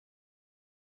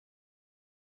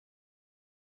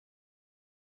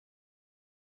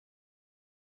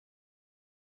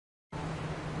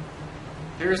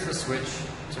Here's the switch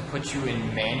to put you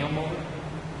in manual mode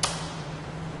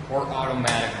or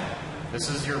automatic mode.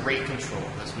 This is your rate control.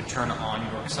 This would turn on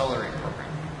your ExcelaRate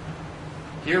program.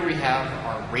 Here we have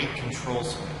our rate control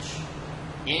switch.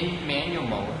 In manual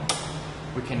mode,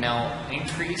 we can now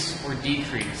increase or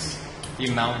decrease the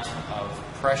amount of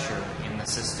pressure in the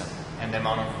system and the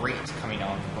amount of rate coming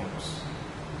out of the booms.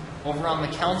 Over on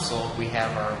the console, we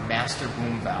have our master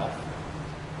boom valve.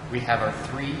 We have our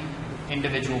 3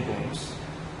 individual booms.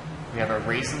 We have our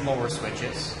raise and lower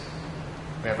switches.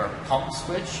 We have our pump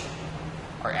switch,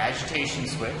 our agitation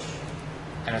switch,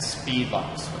 and a speed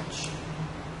lock switch.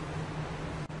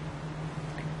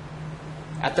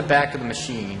 At the back of the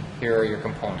machine, here are your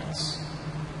components.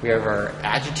 We have our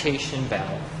agitation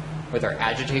valve with our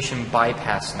agitation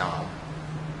bypass knob.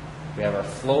 We have our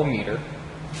flow meter,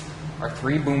 our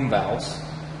 3 boom valves,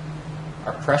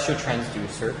 our pressure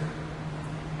transducer,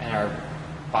 and our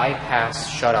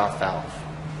bypass shutoff valve.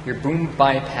 Your boom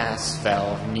bypass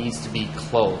valve needs to be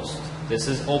closed. This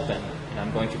is open, and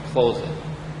I'm going to close it.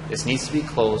 This needs to be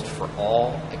closed for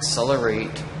all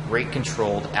ExcelaRate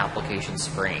rate-controlled application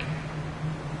spraying.